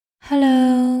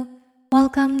Hello,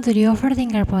 welcome to the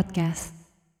Overthinker podcast.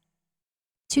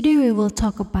 Today we will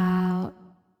talk about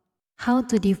how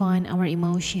to define our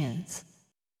emotions.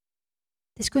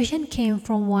 This question came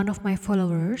from one of my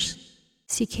followers.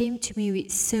 She came to me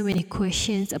with so many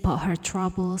questions about her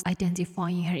troubles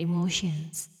identifying her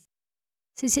emotions.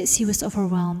 She said she was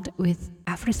overwhelmed with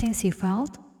everything she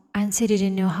felt and she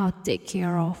didn't know how to take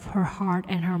care of her heart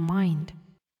and her mind.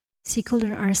 She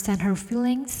couldn't understand her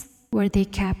feelings, where they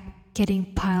kept getting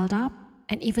piled up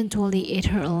and eventually ate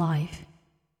her alive.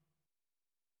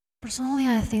 Personally,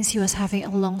 I think she was having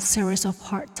a long series of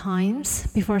hard times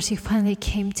before she finally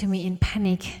came to me in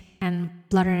panic and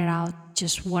blurted out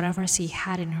just whatever she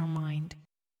had in her mind.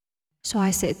 So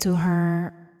I said to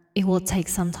her, it will take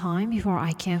some time before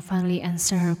I can finally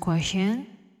answer her question.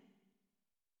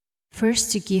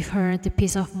 First, to give her the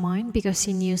peace of mind because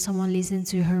she knew someone listened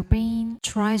to her pain,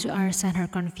 tried to understand her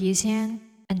confusion,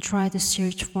 and tried to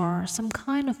search for some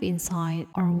kind of insight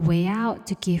or way out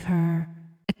to give her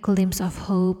a glimpse of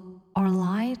hope or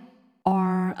light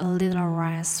or a little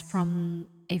rest from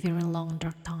a very long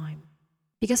dark time.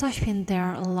 Because I've been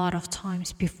there a lot of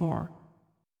times before.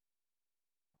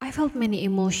 I felt many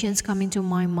emotions come into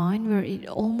my mind where it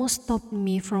almost stopped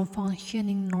me from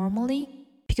functioning normally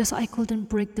because I couldn't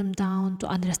break them down to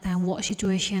understand what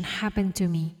situation happened to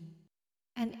me.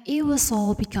 And it was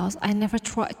all because I never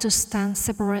tried to stand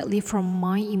separately from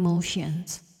my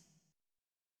emotions.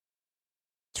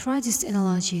 Try this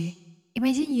analogy.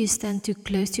 Imagine you stand too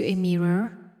close to a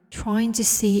mirror, trying to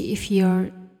see if your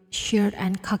shirt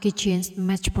and khaki jeans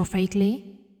match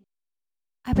perfectly.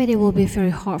 I bet it will be very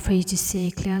hard for you to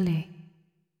see clearly.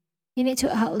 You need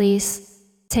to at least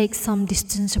take some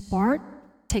distance apart,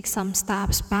 take some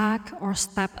steps back or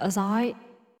step aside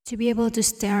to be able to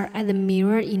stare at the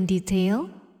mirror in detail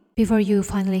before you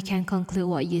finally can conclude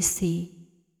what you see.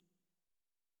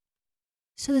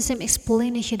 So the same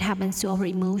explanation happens to our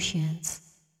emotions.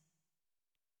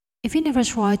 If we never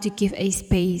try to give a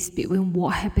space between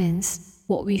what happens,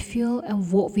 what we feel,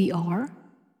 and what we are,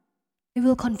 we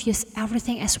will confuse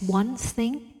everything as one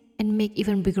thing and make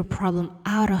even bigger problem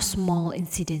out of small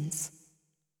incidents.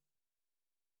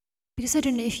 Because I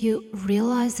don't know if you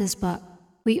realize this, but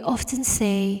we often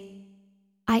say,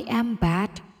 I am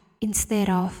bad instead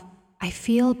of I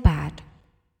feel bad.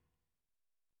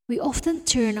 We often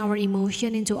turn our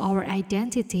emotion into our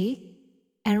identity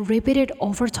and repeat it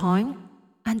over time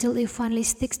until it finally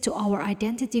sticks to our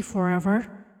identity forever,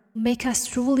 make us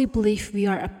truly believe we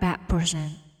are a bad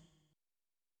person.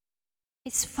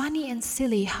 It's funny and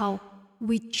silly how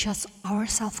we judge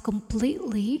ourselves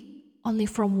completely only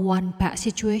from one bad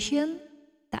situation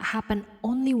that happened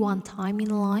only one time in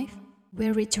life,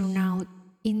 where it turned out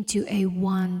into a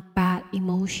one bad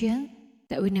emotion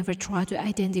that we never try to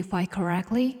identify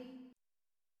correctly.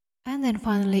 And then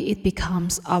finally, it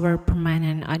becomes our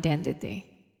permanent identity.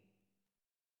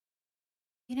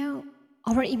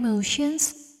 Our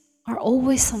emotions are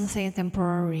always something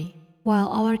temporary, while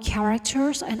our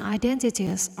characters and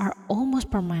identities are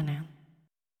almost permanent.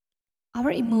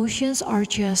 Our emotions are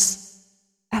just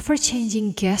ever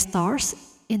changing guest stars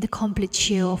in the complete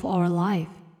show of our life.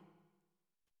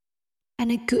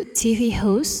 And a good TV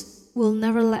host will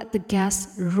never let the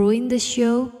guests ruin the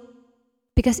show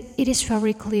because it is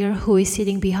very clear who is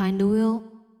sitting behind the wheel,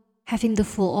 having the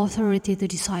full authority to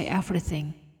decide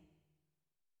everything.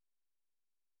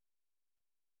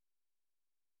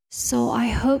 So I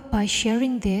hope by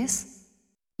sharing this,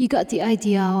 you got the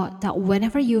idea that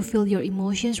whenever you feel your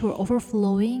emotions were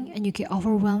overflowing and you get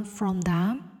overwhelmed from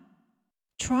them,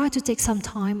 try to take some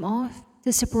time off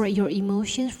to separate your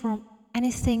emotions from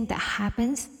anything that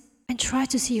happens and try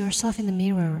to see yourself in the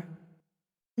mirror.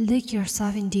 Look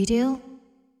yourself in detail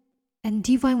and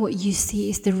define what you see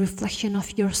is the reflection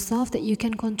of yourself that you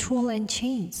can control and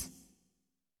change.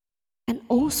 And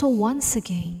also once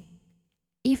again,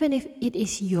 even if it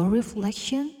is your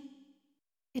reflection,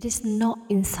 it is not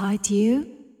inside you.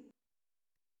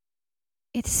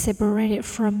 It's separated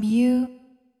from you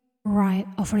right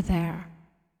over there.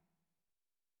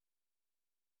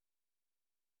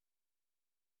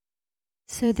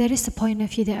 So that is the point of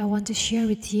view that I want to share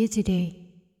with you today.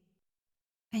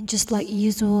 And just like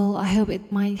usual, I hope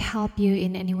it might help you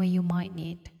in any way you might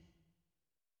need.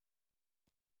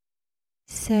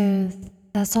 So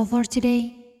that's all for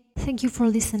today. Thank you for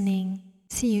listening.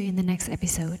 See you in the next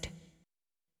episode.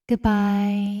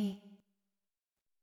 Goodbye.